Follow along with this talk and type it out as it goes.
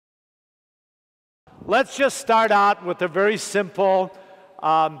let's just start out with a very simple,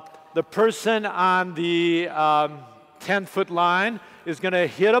 the person on the 10-foot line is going to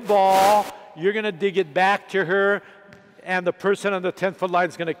hit a ball, you're going to dig it back to her, and the person on the 10-foot line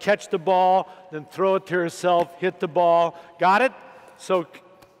is going to catch the ball, then throw it to herself, hit the ball. Got it? So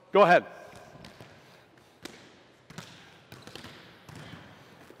go ahead.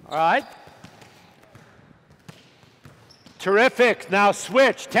 All right. Terrific. Now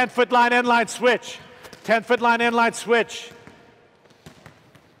switch. 10-foot line, end line, switch. 10-foot line, end line, switch.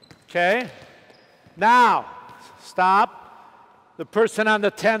 Okay. Now, stop. The person on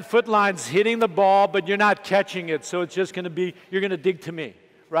the 10-foot line is hitting the ball, but you're not catching it, so it's just going to be, you're going to dig to me,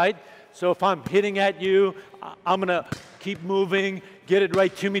 right? So if I'm hitting at you, I'm going to keep moving, get it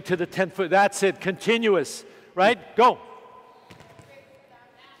right to me to the 10-foot. That's it. Continuous, right? Go.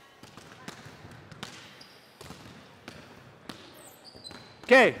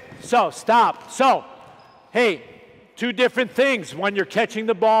 Okay, so stop. So, hey, two different things. When you're catching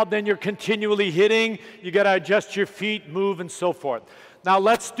the ball, then you're continually hitting. You got to adjust your feet, move, and so forth. Now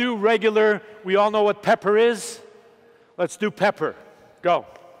let's do regular. We all know what pepper is. Let's do pepper. Go.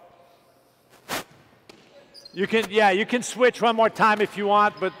 You can switch one more time if you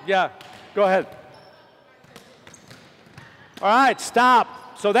want, but yeah, go ahead. All right, stop.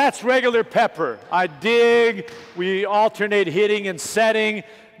 So that's regular pepper. I dig, we alternate hitting and setting.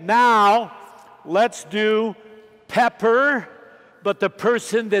 Now, let's do pepper, but the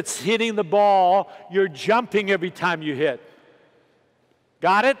person that's hitting the ball, you're jumping every time you hit.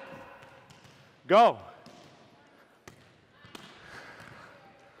 Got it? Go.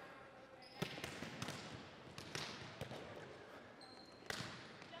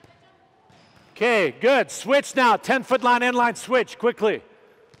 Okay, good. Switch now. 10-foot line, end line, switch quickly.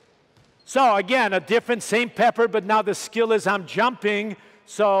 So again, a different, same pepper, but now the skill is I'm jumping.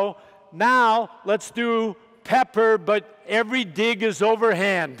 So now let's do pepper, but every dig is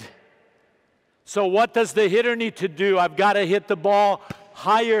overhand. So what does the hitter need to do? I've got to hit the ball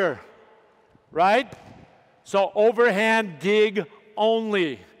higher, right? So overhand dig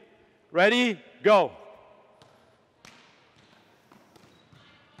only. Ready? Go.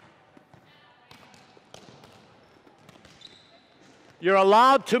 You're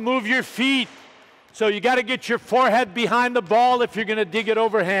allowed to move your feet. So you got to get your forehead behind the ball if you're going to dig it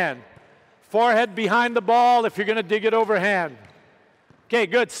overhand. Forehead behind the ball if you're going to dig it overhand. Okay,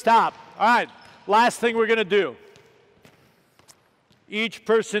 good. Stop. All right. Last thing we're going to do. Each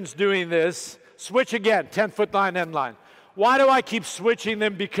person's doing this. Switch again. 10-foot line, end line. Why do I keep switching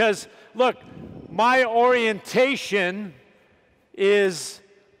them? Because, look, my orientation is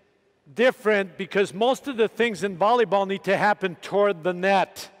different because most of the things in volleyball need to happen toward the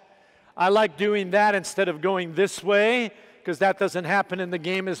net. I like doing that instead of going this way because that doesn't happen in the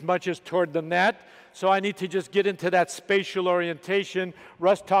game as much as toward the net. So I need to just get into that spatial orientation.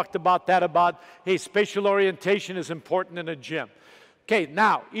 Russ talked about that, hey, spatial orientation is important in a gym. Okay,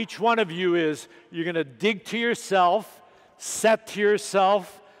 now, each one of you you're going to dig to yourself, set to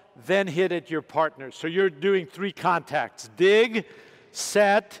yourself, then hit at your partner. So you're doing 3 contacts. Dig,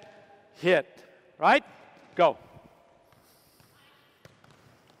 set, hit, right? Go.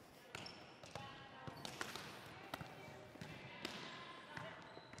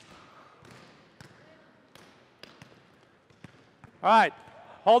 All right,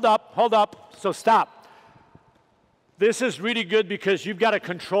 hold up. So stop. This is really good because you've got to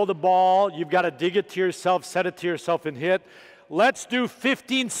control the ball. You've got to dig it to yourself, set it to yourself, and hit. Let's do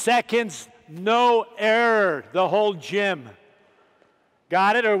 15 seconds, no error, the whole gym.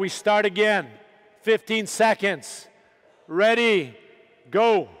 Got it? Or we start again. 15 seconds. Ready,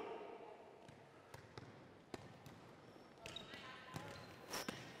 go.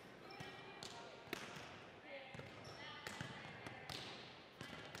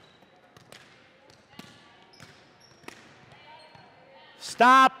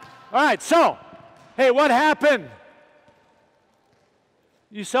 Stop. All right, so, hey, what happened?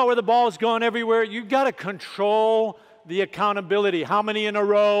 You saw where the ball is going everywhere. You've got to control the accountability. How many in a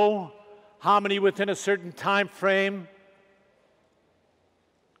row? How many within a certain time frame?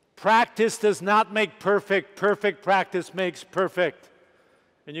 Practice does not make perfect. Perfect practice makes perfect.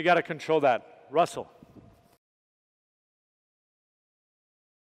 And you got to control that. Russell.